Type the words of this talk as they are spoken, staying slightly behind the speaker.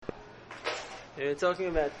We're talking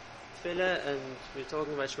about Tefilla and we're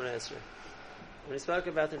talking about Shmoneh Esrei. When we spoke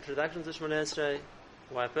about the introduction to Shmoneh Esrei,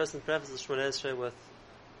 why a person prefaces Shmoneh Esrei with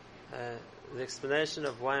the explanation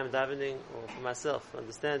of why I'm davening, or for myself,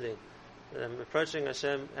 understanding that I'm approaching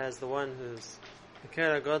Hashem as the one who's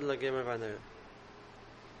Kera Godla Gemer Vanir.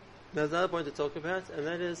 There's another point to talk about, and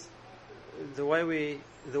that is the way we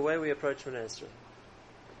approach Shmoneh Esrei.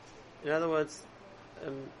 In other words,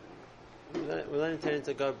 we're not intending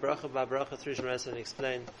to go bracha by bracha through Shmoneh Esrei and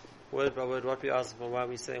explain word by word what we ask for, why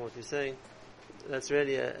we're saying what we're saying. That's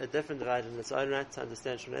really a different vaad in its own right to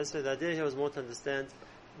understand Shmoneh Esrei. The idea here was more to understand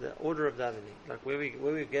the order of davening, like where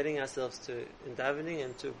we're getting ourselves to in davening,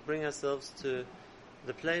 and to bring ourselves to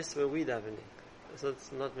the place where we're davening. So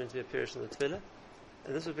it's not meant to be a pirish in the Tefilla.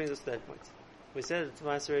 And this would bring us to that point. We said it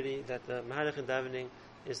twice already that the mahalach in davening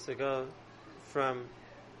is to go from,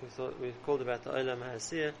 we called about the olam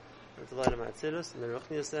ha'asiyah to the olam ha'atzilus in the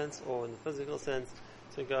ruchniya sense, or in the physical sense,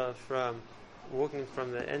 to go from walking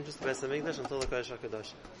from the entrance to Beis HaMikdash until the Kodesh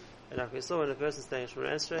HaKadoshim. And like we saw when a person is staying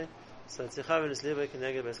Shmoneh Esrei, so tzichav and isliba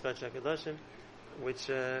keneged Beis Kodesh HaKadoshim, which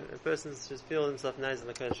a person should feel himself nice in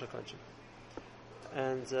the Kodesh HaKadoshim.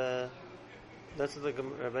 And that's what the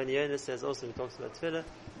Rabbi Yonah says also when he talks about Tefillah.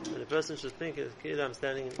 And a person should think, I'm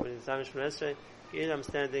standing, when he's davening Shmoneh Esrei, I'm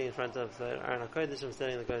standing in front of Aron HaKodesh, I'm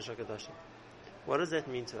standing in the Kodesh HaKadoshim. What does that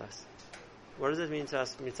mean to us? What does it mean to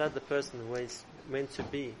us mitzad the person where he's meant to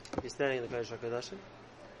be if he's standing in the Kodesh HaKadoshim?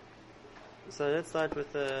 So let's start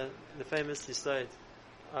with the famous yesod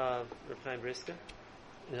of Reb Chaim Brisker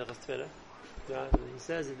in Hilchos Tefillah. He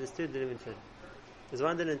says that there's two dinim in Tefillah. There's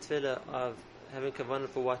one din in Tefillah of having kavanah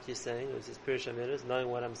for what you're saying, which is Pirush HaMilos, knowing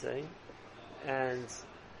what I'm saying. And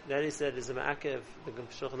that he said is a ma'akev. The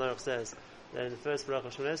Shulchan Aruch says that in the first bracha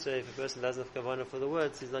of Shmoneh Esrei, if a person doesn't have kavanah for the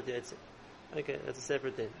words, he's not yet. Okay, that's a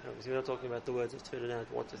separate din. Obviously, we're not talking about the words of Tefillah now,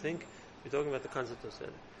 what to think. We're talking about the concept of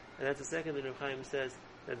Tefillah. And that's the second din. Reb Chaim says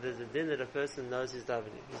that there's a din that a person knows he's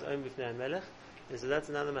davening. He's own b'fnei HaMelech. And so that's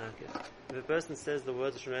another ma'akev. If a person says the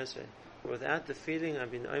words of Shmoneh Esrei, but without the feeling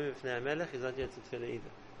I've been own b'fnei HaMelech, he's not yet to Tefillah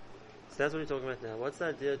either. So that's what we're talking about now. What's the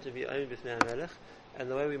idea to be own b'fnei HaMelech?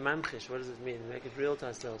 And the way we mamchish, what does it mean? Make it real to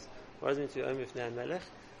ourselves. What does it mean to be own b'fnei HaMelech?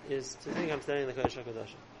 Is to think I'm standing in the Kodesh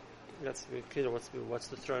HaKadoshim. That's clear. What's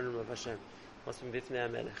the throne room of Hashem? What's from b'fnei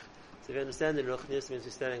HaMelech? So if you understand the ruchnius, means we're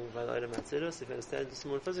standing by the olam ha'atzilus. If you understand the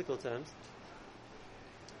more physical terms,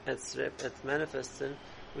 it manifests in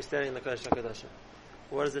we're standing in the Kodesh HaKadoshim.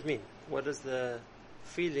 What does it mean? What is the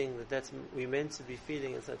feeling that's we meant to be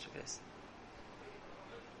feeling in such a case?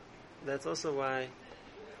 That's also why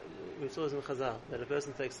we saw in Chazal that a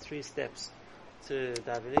person takes 3 steps to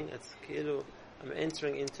davening. It's ki'ilu, I'm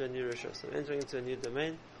entering into a new rishus, I'm entering into a new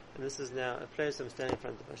domain, and this is now a place I'm standing in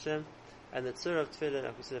front of Hashem. And the tzur of tefillah,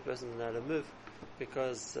 like we said, a person is not allowed to move,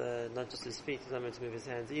 because not just his feet, he's not meant to move his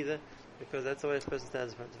hands either, because that's the way a person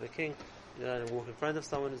stands in front of a king. He's not allowed to walk in front of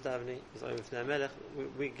someone who's davening. He's only b'fnei HaMelech.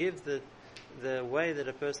 We give the way that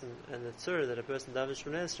a person, and the tzur that a person davens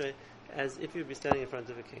Shmoneh Esrei, as if you'd be standing in front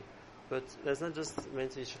of a king. But that's not just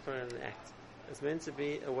meant to be shofar an act. It's meant to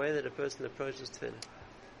be a way that a person approaches tefillah.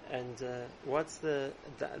 And what's the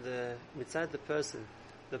mitzad the person,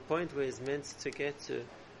 the point where he's meant to get to,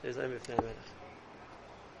 is Omer B'fnei HaMelech.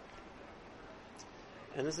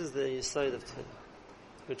 And this is the yesod of Tefillah,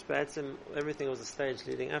 which ba'atzim everything was a stage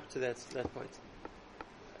leading up to that point.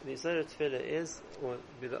 The yesod of Tefillah is, or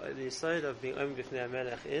the yesod of being Omer B'fnei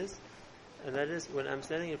HaMelech is, and that is when I'm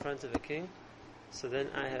standing in front of a king, so then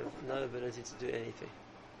I have no ability to do anything.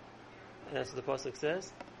 And that's what the pasuk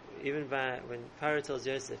says. Even when Pharaoh tells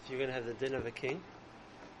Yosef, you're going to have the din of a king,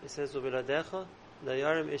 he says, "U'biladecha la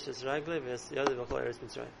yarim ishas ragle v'yasiyadu v'chol eretz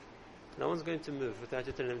Mitzrayim." No one's going to move without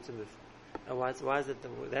you telling him to move. And why is it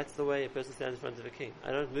that's the way a person stands in front of a king?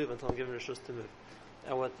 I don't move until I'm given a shush to move.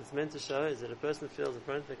 And what it's meant to show is that a person feels in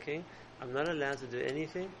front of the king, I'm not allowed to do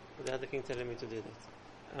anything without the king telling me to do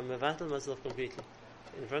that. I'm mevatel myself completely.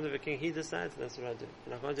 In front of a king, he decides, that's what I do.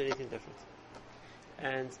 And I can't do anything different.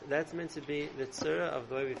 And that's meant to be the tzura of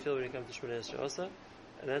the way we feel when we come to Shmoneh Esrei also.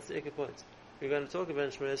 And that's the ikka point. We're going to talk about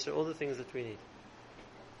in Shmoneh Esrei all the things that we need.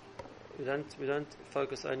 We don't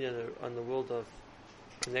focus only on the world of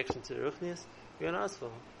connection to the ruchnius. We're going to ask for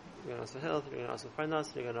health, we're going to ask for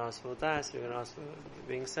parnas, we're going to ask for das, we're going to ask for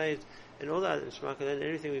being saved, and all that, and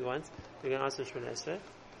everything we want, we're going to ask for Shmoneh Esrei.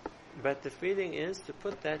 But the feeling is to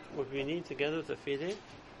put that, what we need, together with the feeling,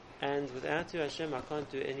 and without you, Hashem, I can't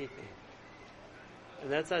do anything.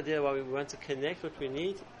 And that's the idea why we want to connect what we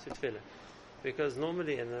need to Tefillah. Because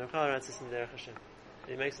normally, and the Rechal writes this in Derech Hashem,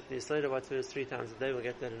 he makes it the yesod of what Tefillah is 3 times a day, we'll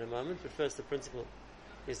get that in a moment, but first the principle.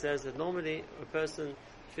 He says that normally a person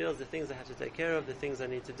feels the things I have to take care of, the things I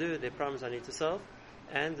need to do, the problems I need to solve,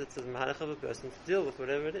 and it's a mahalach of a person to deal with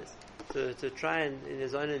whatever it is. To try and, in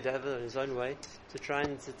his own endeavor, in his own way, to try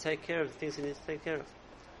and to take care of the things he needs to take care of.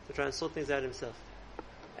 To try and sort things out himself.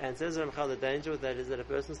 And says Ramchal, the danger with that is that a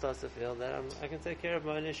person starts to feel that I can take care of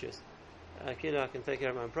my own issues. I can take care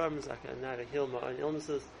of my own problems, I know how to heal my own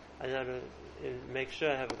illnesses, I know how to make sure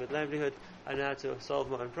I have a good livelihood, I know how to solve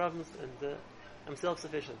my own problems, and I'm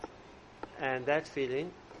self-sufficient. And that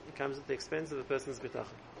feeling comes at the expense of a person's bitachon.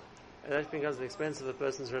 And that becomes the expense of a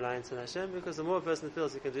person's reliance on Hashem, because the more a person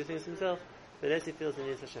feels he can do things himself, the less he feels he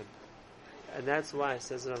needs Hashem. And that's why,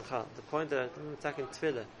 says Ramchal, the point that I'm attacking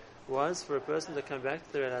Tefilla was for a person to come back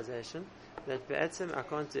to the realization that be'etzem I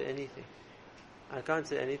can't do anything. I can't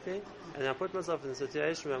do anything, and I put myself in a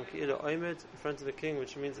situation where I'm ki'ilah oimed in front of the king,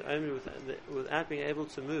 which means only without being able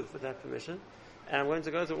to move without permission. And I'm going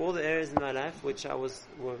to go through all the areas in my life which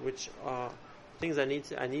are things I need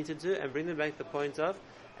to do, and bring them back to the point of,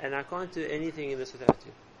 and I can't do anything in this without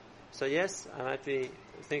you. So yes, I might be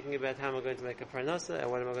thinking about how am I going to make a parnasa,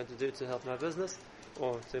 and what am I going to do to help my business,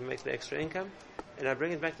 or to make the extra income. And I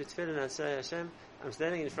bring it back to Tefillah and I say, Hashem, I'm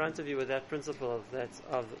standing in front of you with that principle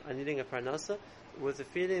of needing a parnasa, with the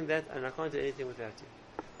feeling that, and I can't do anything without you.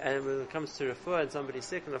 And when it comes to refuah and somebody's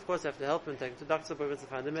sick, and of course I have to help him, take him to doctor's appointments, to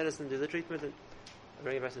find the medicine, do the treatment, and I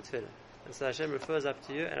bring it back to Tefillah. And so Hashem refers up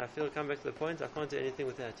to you, and I feel come back to the point, I can't do anything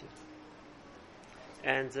without you.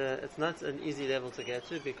 And it's not an easy level to get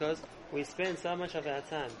to, because we spend so much of our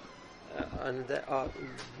time,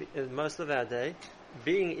 most of our day,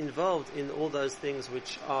 being involved in all those things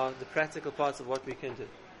which are the practical parts of what we can do.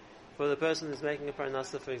 For the person who's making a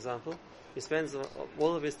parnasa, for example, he spends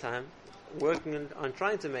all of his time working on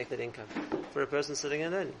trying to make that income. For a person sitting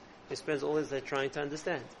and learning, he spends all his day trying to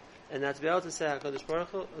understand. And now to be able to say, HaKadosh Baruch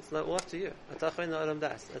Hu, it's not all up to you.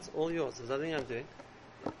 That's all yours. There's nothing I'm doing.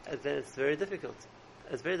 And then it's very difficult.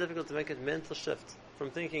 It's very difficult to make a mental shift from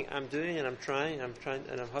thinking I'm doing and I'm trying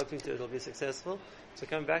and I'm hoping it'll be successful, to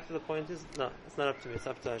come back to the point is, no, it's not up to me, it's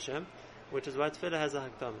up to Hashem, which is why Tefillah has a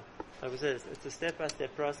hakdama. Like we said, it's a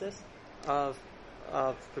step-by-step process of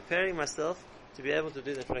preparing myself to be able to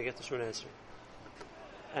do that when I get to Shemona Esrei.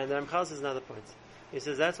 And the Ramchal says another point. He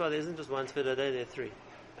says that's why there isn't just one Tefillah a day, there are three.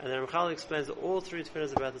 And the Ramchal explains all three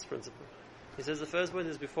Tefillahs about this principle. He says the first point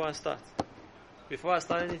is before I start. Before I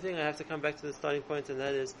start anything, I have to come back to the starting point, and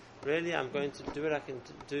that is, really, I'm going to do what I can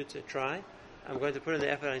do to try. I'm going to put in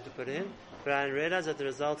the effort I need to put in, but I realize that the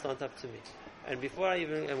results aren't up to me. And before I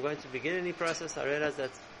even am going to begin any process, I realize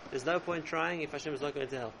that there's no point trying if Hashem is not going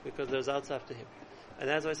to help, because the results are up to Him. And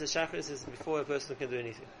that's why it says Shachris is before a person can do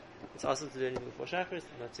anything. It's awesome to do anything before Shachris,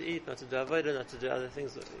 not to eat, not to do avodah, not to do other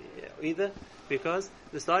things either, because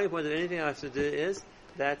the starting point of anything I have to do is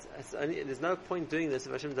that there's no point doing this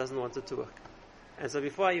if Hashem doesn't want it to work. And so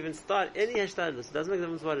before I even start any hashtadlus, it doesn't make a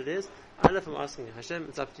difference what it is, Aleph, I'm asking you, Hashem,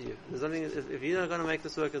 it's up to you. There's nothing, if you're not going to make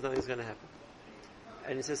this work, there's nothing's going to happen.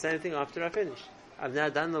 And it's the same thing after I finish. I've now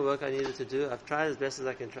done the work I needed to do, I've tried as best as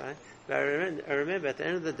I can try, but I remember at the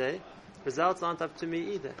end of the day, results aren't up to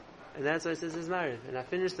me either. And that's why it says it's married. And I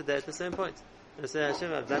finished the day at the same point. And I say,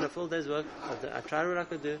 Hashem, I've done a full day's work, I've tried what I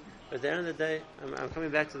could do, but at the end of the day, I'm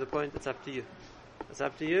coming back to the point, it's up to you. It's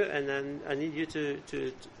up to you, and then I need you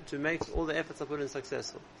to make all the efforts I put in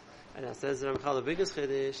successful. And it says Ramchal, the biggest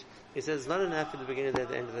chiddush, he says it's not enough at the beginning of the day, at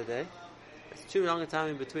the end of the day. It's too long a time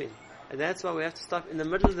in between. And that's why we have to stop in the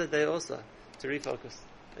middle of the day also, to refocus.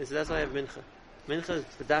 And so that's why I have mincha. Mincha is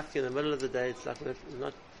fadafki in the middle of the day. It's like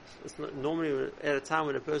it's not normally at a time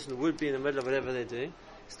when a person would be in the middle of whatever they're doing.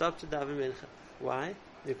 Stop to daven mincha. Why?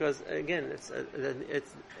 Because again,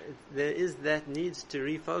 there is that need to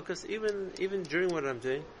refocus, even during what I'm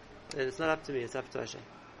doing. And it's not up to me; it's up to Hashem.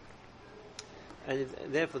 And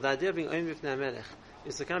therefore, the idea of being oim b'fnei Melech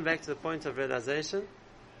is to come back to the point of realization: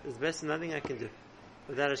 there's best nothing I can do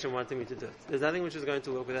without Hashem wanting me to do it. There's nothing which is going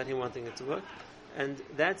to work without Him wanting it to work. And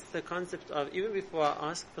that's the concept of even before I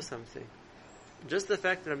ask for something, just the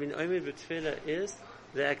fact that I've been oim b'tefillah is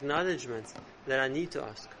the acknowledgement that I need to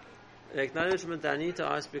ask. The acknowledgement that I need to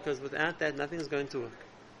ask, because without that, nothing is going to work.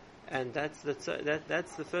 And that's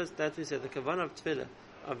the first, that we said, the kavanah of tefillah,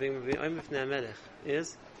 of being oim b'fnei Melech,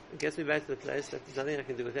 is, it gets me back to the place that there's nothing I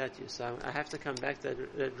can do without you. So I have to come back to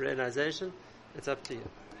that realization, it's up to you.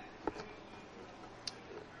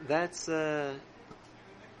 That's the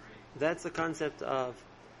concept of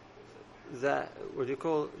what you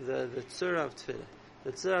call the tzura of tefillah.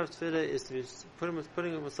 The tzura of tefillah is to be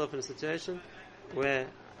putting myself in a situation where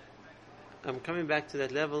I'm coming back to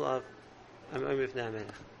that level of I'm oim b'fnei Melech.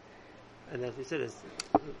 And as we said, is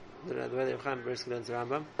the way the Chaim Brisk learns the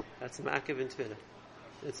Rambam, that's ma'akev in tefillah.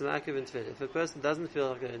 It's ma'akiv in tefillah. If a person doesn't feel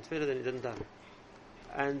like in tefillah, then he didn't daven.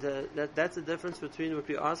 And that's the difference between what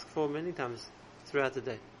we ask for many times throughout the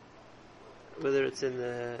day. Whether it's in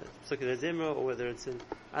the Psukkah Zimra or whether it's in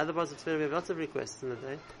other parts of tefillah, we have lots of requests in the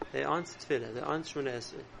day. They aren't tefillah, they aren't Shmoneh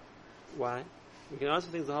Esrei. Why? We can ask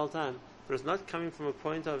for things the whole time, but it's not coming from a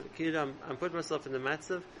point of I'm putting myself in the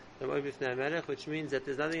matzav, which means that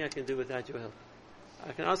there's nothing I can do without your help.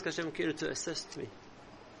 I can ask Hashem to assist me,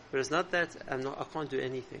 but it's not that I can't do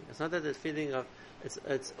anything. It's not that the feeling of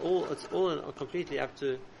it's all completely up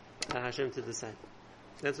to Hashem to decide.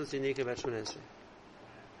 That's what's unique about Shmoneh Esrei.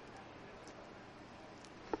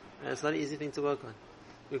 And it's not an easy thing to work on,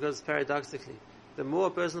 because paradoxically, the more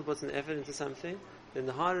a person puts an effort into something, then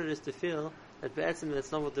the harder it is to feel that that's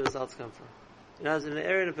not what the results come from. In an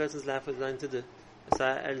area in a person's life with nothing to do, so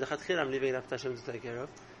I'm leaving it up to Hashem to take care of.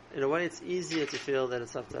 In a way, it's easier to feel that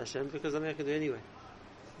it's up to Hashem because something I can do anyway.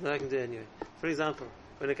 For example,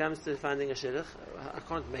 when it comes to finding a shidduch, I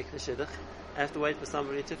can't make the shidduch. I have to wait for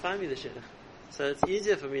somebody to find me the shidduch. So it's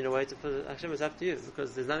easier for me in a way to put Hashem, it's up to you,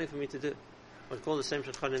 because there's nothing for me to do. What's called the Shem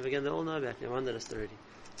Shadchanim, again, they all know about me. I'm on the list already.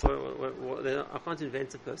 I can't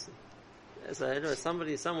invent a person. So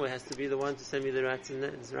somebody somewhere has to be the one to send me the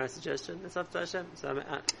right suggestion. It's up to Hashem. So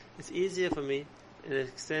it's easier for me, in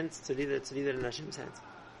a sense, to leave it in Hashem's hands.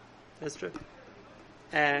 That's true.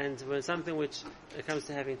 And when something which it comes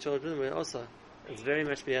to having children, where also it's very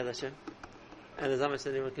much beyond Hashem, and there's not much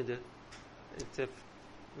anyone can do except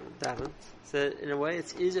daven. So in a way,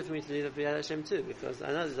 it's easier for me to leave it beyond Hashem too, because I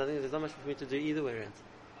know there's not much for me to do either way around.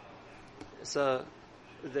 So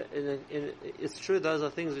it's true, those are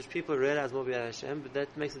things which people realize more beyond Hashem, but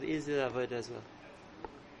that makes it easier to avoid as well.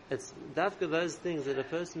 It's dafka those things that a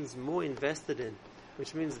person's more invested in,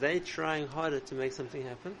 which means they're trying harder to make something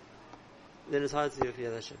happen, then it's hard to do it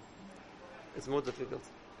beyond Hashem. It's more difficult.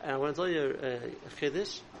 And I want to tell you a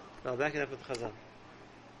chiddush, but I'll back it up with Chazal.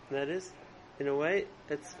 And that is, in a way,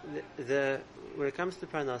 it's when it comes to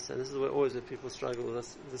parnasa, and this is always where people struggle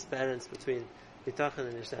with this balance between bitachon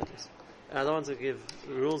and ishtadlus. And I don't want to give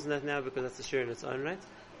rules in that now because that's a share in its own right,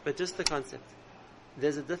 but just the concept.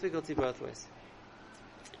 There's a difficulty both ways.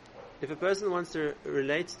 If a person wants to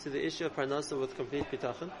relate to the issue of parnasa with complete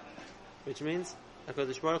bitachon, which means,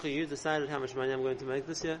 HaKadosh Baruch Hu, you decided how much money I'm going to make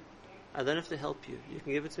this year, I don't have to help you. You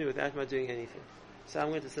can give it to me without my doing anything. So I'm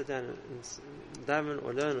going to sit down and daven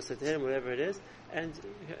or learn or sit here, whatever it is, and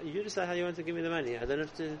you decide how you want to give me the money. I don't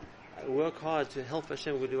have to work hard to help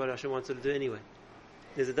Hashem do what Hashem wants to do anyway.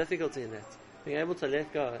 There's a difficulty in that. Being able to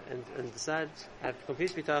let go and decide, I have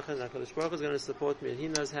complete bitachon, HaKadosh Baruch Hu is going to support me and He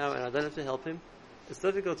knows how, and I don't have to help Him. It's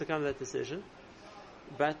difficult to come to that decision,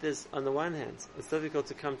 but there's, on the one hand, it's difficult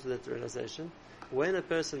to come to that realization. When a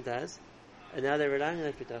person does, and now they're relying on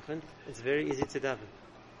that bitachon, it's very easy to daven.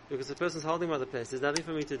 Because the person's holding by the place, there's nothing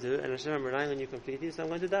for me to do, and Hashem, I'm relying on you completely, so I'm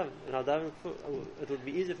going to daven. And I'll daven, it would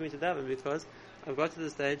be easier for me to daven because I've got to the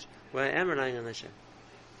stage where I am relying on Hashem.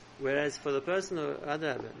 Whereas for the person or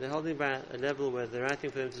other, they're holding by a level where the right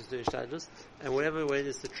thing for them is to do ishtadlus, and whatever way it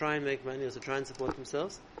is to try and make money or to try and support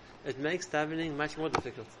themselves, it makes davening much more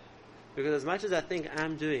difficult. Because as much as I think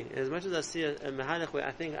I'm doing, and as much as I see a mahalach where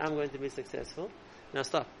I think I'm going to be successful, now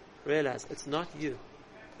stop. Realize, it's not you.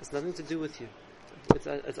 It's nothing to do with you.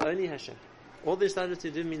 It's only Hashem. All the ishtadlus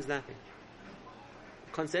to do means nothing.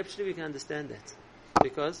 Conceptually we can understand that.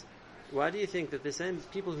 Because why do you think that the same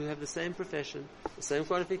people who have the same profession, the same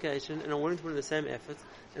qualification, and are willing to put in the same effort,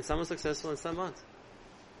 and some are successful and some aren't?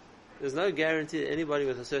 There's no guarantee that anybody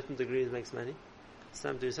with a certain degree makes money.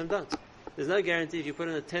 Some do, some don't. There's no guarantee if you put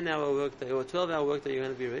in a 10-hour workday or a 12-hour workday you're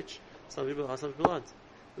going to be rich. Some people are, some people aren't.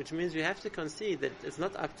 Which means you have to concede that it's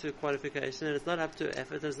not up to qualification, and it's not up to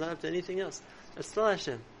effort, and it's not up to anything else. It's still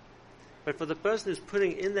Hashem. But for the person who's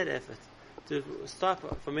putting in that effort to stop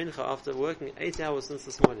for mincha after working 8 hours since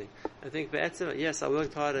this morning and think, yes, I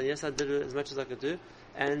worked hard, and yes, I did as much as I could do,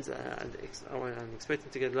 and I'm expecting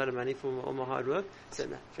to get a lot of money for all my hard work, so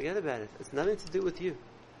no, forget about it. It's nothing to do with you.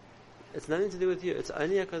 It's nothing to do with you. It's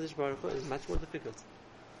only HaKadosh Baruch Hu. It's much more difficult.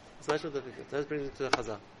 It's much more difficult. Let's bring it to the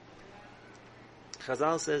Chazal.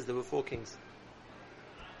 Chazal says there were 4 kings.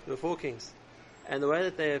 There were 4 kings. And the way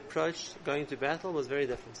that they approached going to battle was very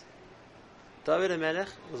different. David HaMelech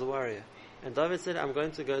was a warrior. And David said, I'm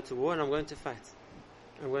going to go to war and I'm going to fight.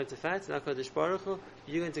 I'm going to fight, and HaKadosh Baruch Hu,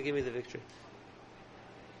 you're going to give me the victory.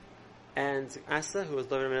 And Asa, who was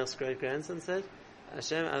David HaMelech's great-grandson, said,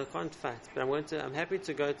 Hashem, I can't fight, but I'm happy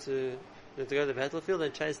to go to the battlefield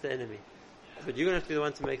and chase the enemy. But you're going to have to be the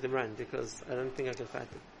one to make them run, because I don't think I can fight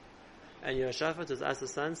them. And Yehoshaphat, as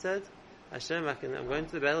Asa's son, said, Hashem, I'm going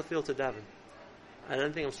to the battlefield to daven. I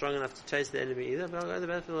don't think I'm strong enough to chase the enemy either, but I'll go to the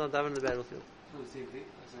battlefield and I'll daven on the battlefield.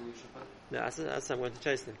 No, I said I'm going to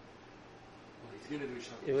chase them. He's going to do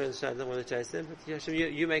You're going to I don't want to chase them, but Hashem,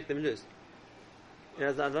 you make them lose.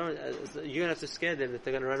 You're going to have to scare them that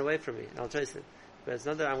they're going to run away from me, and I'll chase them. But it's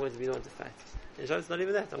not that I'm going to be the one to fight. In short, it's not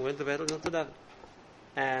even that. I'm going to battle, not to daven.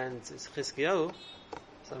 And it's Chizkiyahu,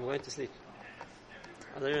 so I'm going to sleep.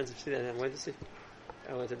 I don't even have to sleep, I'm going to sleep.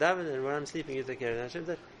 I'm going to daven, and when I'm sleeping, you take care of it. Hashem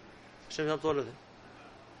said, Hashem helped all of them.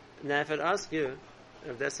 Now, if I'd ask you,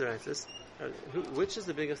 if that's the righteous, which is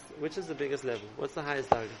the biggest level? What's the highest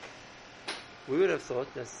target? We would have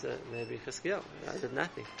thought that's maybe Chizkiyahu. I did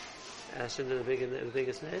nothing. And Hashem did the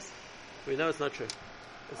biggest mess. We know it's not true.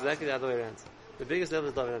 It's exactly the other way around. The biggest level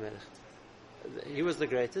is David HaMelech. He was the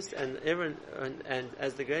greatest, and everyone, and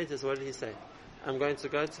as the greatest, what did he say? I'm going to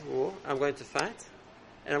go to war, I'm going to fight,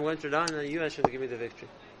 and I'm going to rely on you, Hashem, to give me the victory.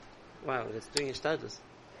 Wow, that's doing Ishtadlus.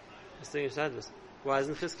 That's doing Ishtadlus. Why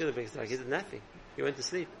isn't Chizkiyahu the biggest target? He did nothing. He went to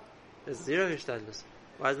sleep. There's zero Ishtadlus.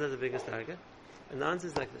 Why isn't that the biggest target? And the answer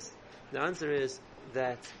is like this. The answer is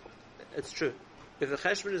that it's true. If the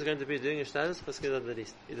Cheshbon is going to be doing Ishtadlus, Chizkiyahu did the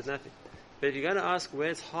least. He did nothing. But if you're going to ask where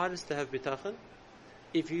it's hardest to have bitachon,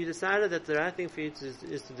 if you decided that the right thing for you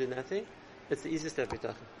is to do nothing, it's the easiest to have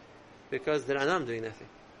bitachon. Because then I know I'm doing nothing.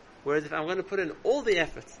 Whereas if I'm going to put in all the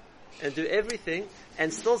effort and do everything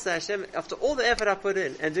and still say, Hashem, after all the effort I put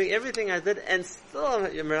in and doing everything I did and still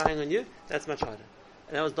I'm relying on you, that's much harder.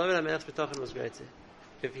 And that was David HaMelech's bitachon was great.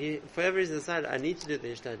 If he, for every reason, decided, I need to do the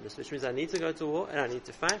Ishtadlus, which means I need to go to war, and I need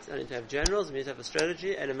to fight, I need to have generals, we need to have a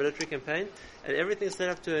strategy, and a military campaign, and everything's set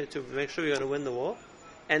up to make sure we're going to win the war,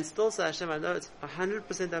 and still say, Hashem, I know it's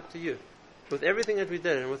 100% up to you. With everything that we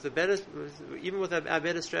did, and with the better, even with our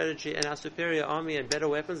better strategy, and our superior army, and better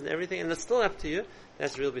weapons, and everything, and it's still up to you,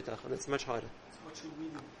 that's real bitachon. It's much harder. What should we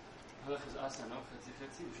do?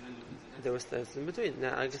 There was things in between.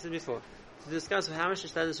 Now, like I said before, to discuss how much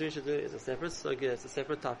Ishtadlus we should do is a separate sugya, it's a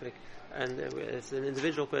separate topic, and it's an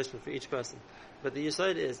individual question for each person. But the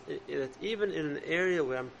yesod is that even in an area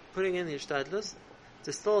where I'm putting in the Ishtadlus,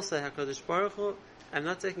 to still say, HaKadosh Baruch Hu, I'm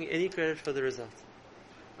not taking any credit for the result.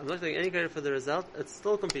 I'm not taking any credit for the result, it's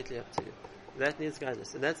still completely up to you. That needs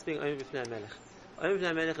guidance, and that's being Oyim B'fnei HaMelech. Oyim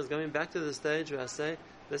B'fnei HaMelech is going back to the stage where I say,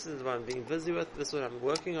 this is what I'm being busy with, this is what I'm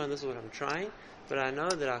working on, this is what I'm trying, but I know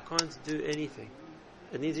that I can't do anything.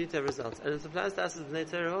 It needs you to have results. And it applies to us as Bnei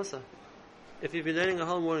Torah also. If you've been learning a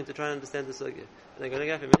whole morning to try and understand the sugya, and they're going to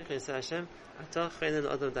go for and say, Hashem,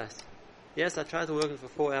 yes, I tried to work for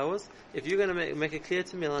 4 hours. If you're going to make it clear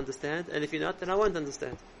to me, I'll understand. And if you're not, then I won't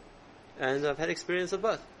understand. And I've had experience of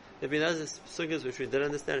both. There've been other sugyas which we didn't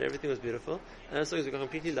understand, everything was beautiful. And other sugyas we got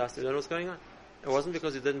completely lost, we don't know what's going on. It wasn't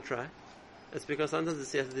because you didn't try. It's because sometimes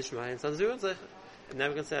it's Siyata Dishmai, and sometimes you won't say. And now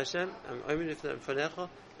we can say, Hashem, I'm Omin Fanecha,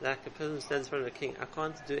 like a person who stands in front of a king. I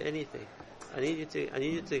can't do anything. I need you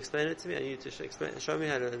to explain it to me. I need you to show me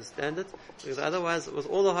how to understand it. Because otherwise, with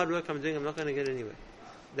all the hard work I'm doing, I'm not going to get anywhere.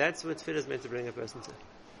 That's what Tefillah is meant to bring a person to.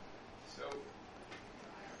 So,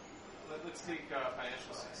 let's take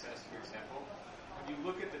financial success, for example. When you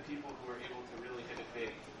look at the people who are able to really hit it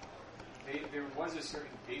big, there was a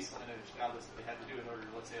certain baseline of Ishtadlus that they had to do in order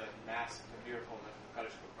to, let's say, like mask the miracle that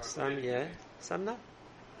Kaddish Baruch Hu Some, yeah. Some not.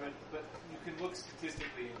 But you can look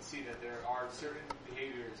statistically and see that there are certain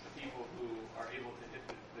behaviors of people who are able to hit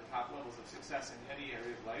the top levels of success in any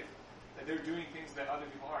area of life, that they're doing things that other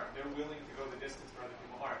people aren't. They're willing to go the distance where other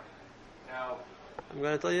people aren't. Now, I'm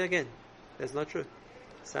going to tell you again, that's not true.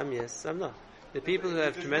 Some yes, some not. The people who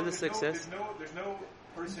have tremendous success. There's no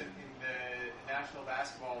person in the National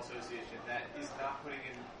Basketball Association that is not putting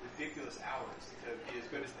in ridiculous hours to be as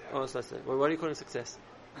good as they are. Oh, so that's it. Well, what are you calling success?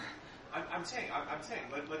 I'm saying.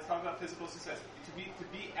 Let's talk about physical success. To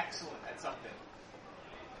be excellent at something.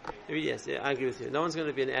 Yes, yeah, I agree with you. No one's going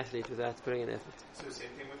to be an athlete without putting in effort. So same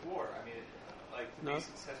thing with war. I mean, to be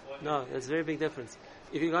successful. No, there's a very big difference.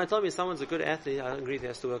 If you're going to tell me someone's a good athlete, I agree he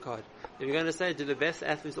has to work hard. If you're going to say, do the best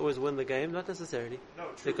athletes always win the game? Not necessarily. No,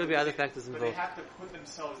 true, there could be other factors involved. But they have to put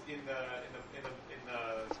themselves in the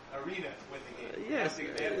arena to win the game. Yes,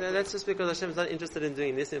 that's just because Hashem's not interested in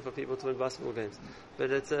doing this for people to win basketball games.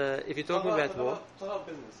 But it's if you're talking about war,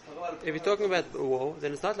 if you're talking about war,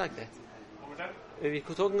 then it's not like that. If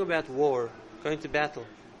you're talking about war, going to battle,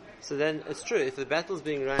 so then it's true. If the battle is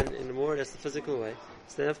being run in a more or less physical way,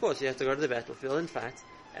 so then of course you have to go to the battlefield and fight,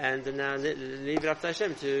 and now leave it up to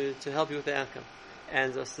Hashem to help you with the outcome.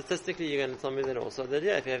 And statistically, you're going to tell me then also that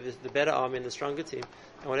if you have the better army and the stronger team,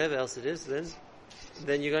 and whatever else it is,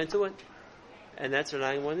 then you're going to win. And that's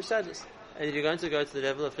relying more on the Ishtadlus. And if you're going to go to the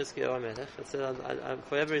level of Chizkiyahu HaMelech, and say, for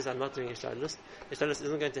whatever reason I'm not doing Ishtadlus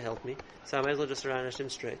isn't going to help me, so I may as well just run Hashem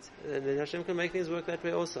straight. And then Hashem can make things work that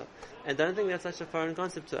way also. And don't think that's such a foreign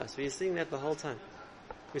concept to us. We're seeing that the whole time.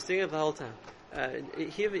 We're seeing it the whole time.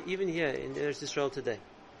 Even here in Eretz Yisrael today,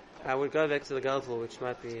 I would go back to the Gulf War, which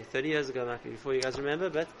might be 30 years ago, might be before you guys remember,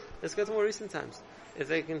 but let's go to more recent times. If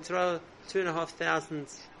they can throw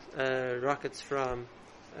 2,500 rockets from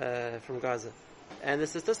Gaza, and the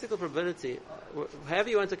statistical probability, however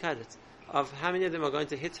you want to cut it, of how many of them are going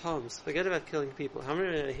to hit homes, forget about killing people, how many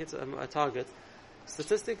are going to hit a target,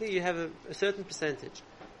 statistically you have a certain percentage.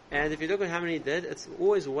 And if you look at how many did, it's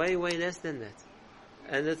always way, way less than that.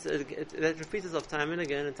 And that repeats itself time and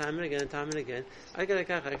again, and time and again, and time and again. I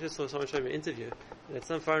actually saw someone show me an interview that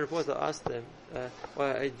some foreign reporter asked them,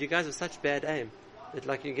 well, you guys have such bad aim. That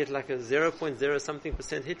like you get like a 0.0 something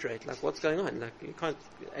 % hit rate. Like what's going on? Like you can't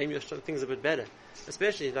aim your things a bit better.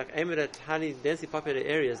 Especially like aim it at highly densely populated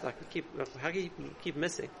areas. How can you keep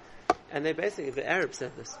missing? And they basically, the Arabs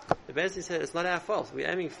said this. They basically said it's not our fault. We're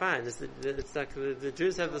aiming fine. It's like the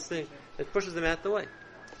Jews have this thing that pushes them out the way.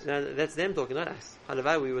 Now that's them talking, not us.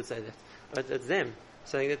 Halavai we would say that, but it's them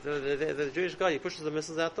saying that the Jewish God, he pushes the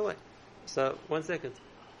missiles out the way. So 1 second.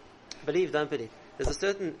 Believe, don't believe. It's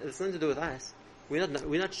nothing to do with us. We're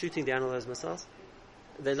not shooting down all those missiles.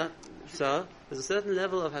 They're not. So there's a certain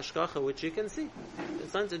level of hashgacha which you can see.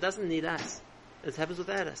 It doesn't need us. It happens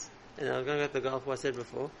without us. And I'm going back to the Gulf, what I said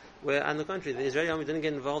before, where on the contrary, the Israeli army didn't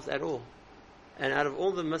get involved at all. And out of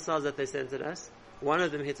all the missiles that they sent at us, one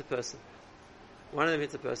of them hit a person.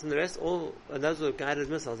 The rest and those were guided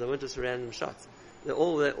missiles. They weren't just random shots. They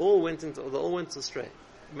all went astray.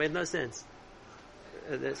 It made no sense.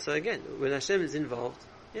 So again, when Hashem is involved,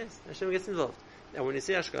 yes, Hashem gets involved. And when you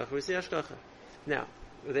see Hashgacha, we see Hashgacha. Now,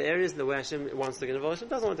 the areas where Hashem wants to get involved, Hashem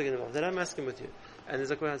doesn't want to get involved. They don't ask him with you. And there's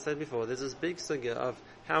like what I said before, there's this big sugya of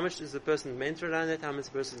how much is the person meant to rely on that, how much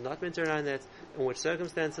the person is not meant to rely on that, in which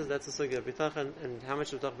circumstances, that's the sugya of bitachon, and how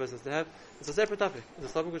much of bitachon a person has to have. It's a separate topic.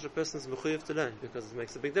 It's a topic which a person is mechuyev to learn, because it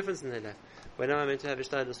makes a big difference in their life. When am I meant to have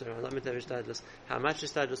ishtadlus, or am I not meant to have ishtadlus? How much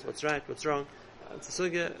ishtadlus, what's right, what's wrong? It's a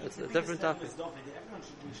sugya, it's a different topic.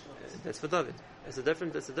 That's for David. It's a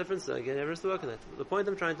different sugya, again, everyone's to work on it. The point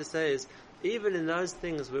I'm trying to say is, even in those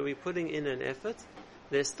things where we're putting in an effort,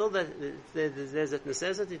 there's still there's that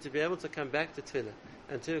necessity to be able to come back to Tefilla.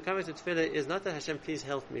 And to come back to Tefilla is not that Hashem, please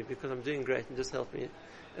help me because I'm doing great and just help me.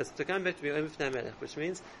 It's to come back to be Omifnei Melech, which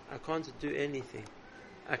means I can't do anything.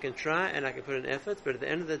 I can try and I can put in effort, but at the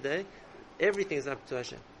end of the day, everything is up to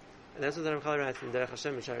Hashem. And that's what the Ramchal writes in Derech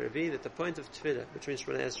Hashem and Shai that the point of Tefillah, between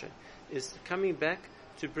Shmoneh Esrei, is coming back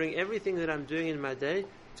to bring everything that I'm doing in my day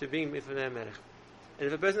to being Omifnei Melech. And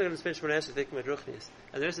if a person is going to spend Shmoneh Esrei taking Ruchnius,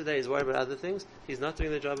 and the rest of the day he's worried about other things, he's not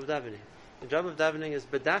doing the job of davening. The job of davening is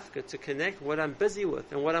bedafka, to connect what I'm busy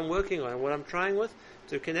with and what I'm working on and what I'm trying with,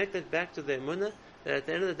 to connect it back to the emunah that at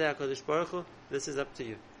the end of the day, HaKadosh Baruch Hu, this is up to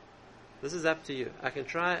you. This is up to you. I can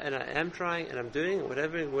try and I am trying and I'm doing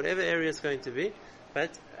whatever area it's going to be,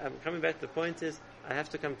 but I'm coming back to the point is I have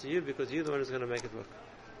to come to you because you're the one who's going to make it work.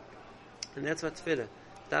 And that's what tefillah,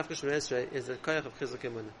 Dafka Shmoneh Esrei, is the koyach of chizuk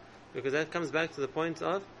emunah. Because that comes back to the point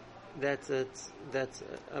of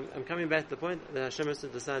I'm coming back to the point that Hashem has to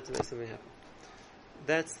decide to make something happen.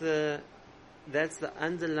 That's the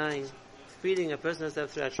underlying feeling a person has to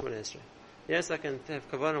have throughout Shmoneh Esrei. Yes, I can have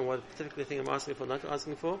kavanah on what particular thing I'm asking for, not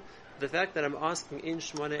asking for. The fact that I'm asking in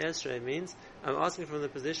Shmoneh Esrei means I'm asking from the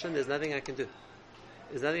position there's nothing I can do.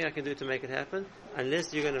 There's nothing I can do to make it happen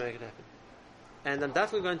unless you're going to make it happen. And I'm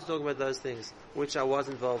definitely going to talk about those things which I was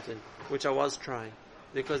involved in, which I was trying.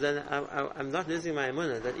 Because then I'm not losing my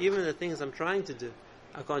emunah that even the things I'm trying to do,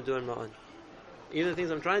 I can't do on my own. Even the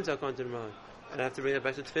things I'm trying to, I can't do on my own. And I have to bring it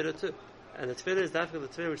back to tefillah too. And the tefillah is definitely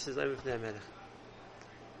the tefillah which says Omifnei Melech.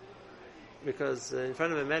 Because in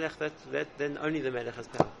front of a melech, that then only the melech has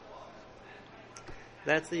power.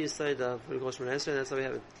 That's the yesod of what we call Shmoneh Esrei, and that's why we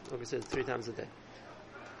have it, like we said, 3 times a day.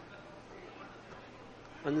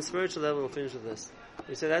 On the spiritual level, we'll finish with this.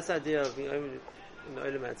 We said that's the idea of being in the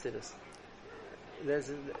Olam Atzilus.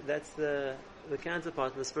 That's the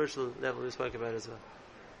counterpart on the spiritual level we spoke about as well.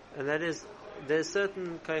 And that is, there's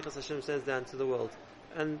certain kaychas Hashem sends down to the world.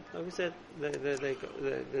 And like we said,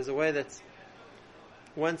 there's a way that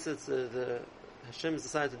once it's the Hashem's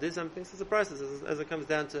decided to do something, so it's a process as it comes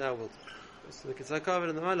down to our world. So the Kitzakavit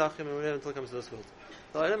and the Malachim and whatever until it comes to this world.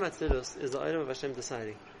 The Olam Atzilus is the Olam of Hashem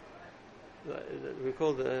deciding. We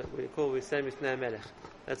say Mifnei Melech.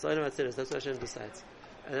 That's the Olam Atzilus, that's what Hashem decides.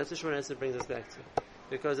 And that's what Shmoneh Esrei brings us back to.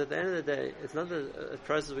 Because at the end of the day, it's not a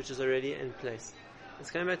process which is already in place.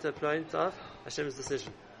 It's coming back to a point of Hashem's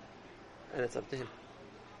decision. And it's up to Him.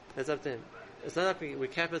 That's up to him. It's not like we're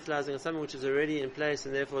capitalizing on something which is already in place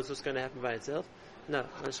and therefore it's just going to happen by itself. No.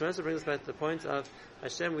 And Shemasa brings us back to the point of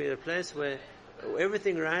Hashem, we're in a place where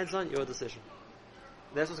everything rides on your decision.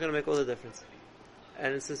 That's what's going to make all the difference.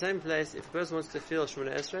 And it's the same place, if a person wants to feel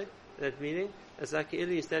Shemona Esrei, that meaning, it's like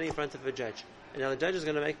you're standing in front of a judge. And now the judge is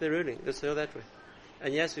going to make the ruling. Just feel that way.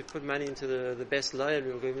 And yes, we've put money into the best lawyer and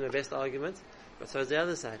we'll give him the best argument, but so is the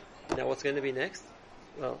other side. Now what's going to be next?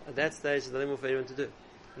 Well, at that stage, there's nothing more for anyone to do.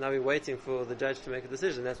 Now we're waiting for the judge to make a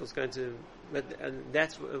decision. That's what's going to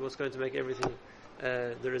make everything,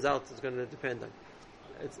 the result is going to depend on.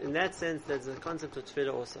 It's in that sense, there's a concept of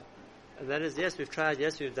Tefilla also. And that is, yes, we've tried,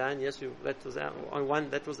 yes, we've done,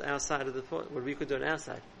 that was our side of the thought, what we could do on our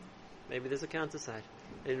side. Maybe there's a counter side.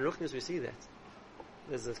 In Ruchnis we see that.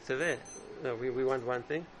 There's a Teveh. No, we want one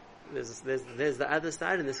thing. There's the other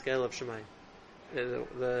side in the scale of Shemayim.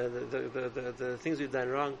 The things we've done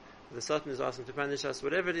wrong, the Satan is asking to punish us,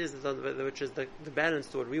 whatever it is, which is the balance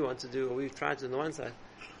to what we want to do, or we've tried to on the one side,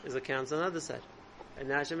 is a counter on the other side. And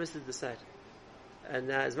now Hashem has to decide. And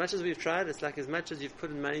now, as much as we've tried, it's like as much as you've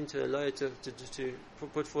put in money into a lawyer to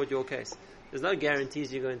put forward your case. There's no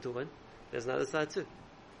guarantees you're going to win. There's another side too.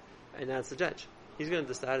 And now it's the judge. He's going to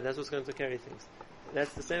decide, and that's what's going to carry things.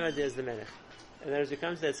 That's the same idea as the Melech. And as we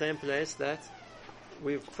come to that same place that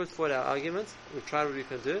we've put forward our arguments, we've tried what we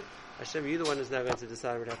can do, Hashem, you're the one who's now going to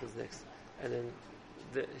decide what happens next. And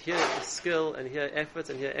then here skill and here effort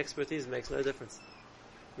and here expertise makes no difference.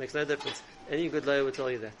 Makes no difference. Any good lawyer will tell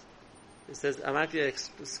you that. It says, I might be a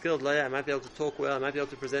skilled lawyer, I might be able to talk well, I might be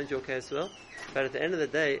able to present your case well, but at the end of the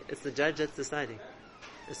day, it's the judge that's deciding.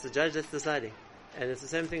 It's the judge that's deciding. And it's the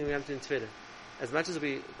same thing we have to in Tefillah. As much as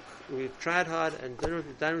we've tried hard and done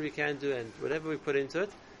what we can do and whatever we put into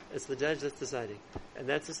it, it's the judge that's deciding. And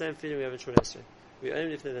that's the same feeling we have in Shemona Esrei. We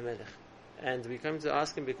only live in the Melech. And we come to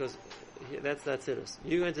ask him because that's Tzidus.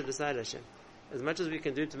 You're going to decide, Hashem. As much as we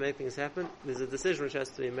can do to make things happen, there's a decision which has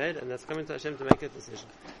to be made, and that's coming to Hashem to make that decision.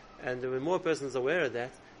 And when more persons are aware of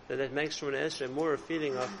that, then that makes Shemona Esrei more a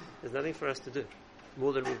feeling of there's nothing for us to do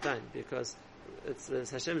more than we've done, because it's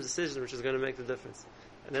Hashem's decision which is going to make the difference.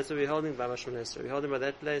 And that's what we're holding by Shemona Esrei. We're holding by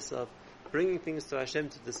that place of bringing things to Hashem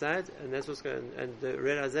to decide, and that's what's going. And the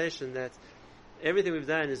realization that everything we've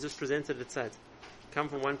done is just presented at side, come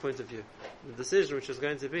from one point of view. The decision which is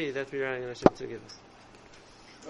going to be that we're relying on Hashem to give us.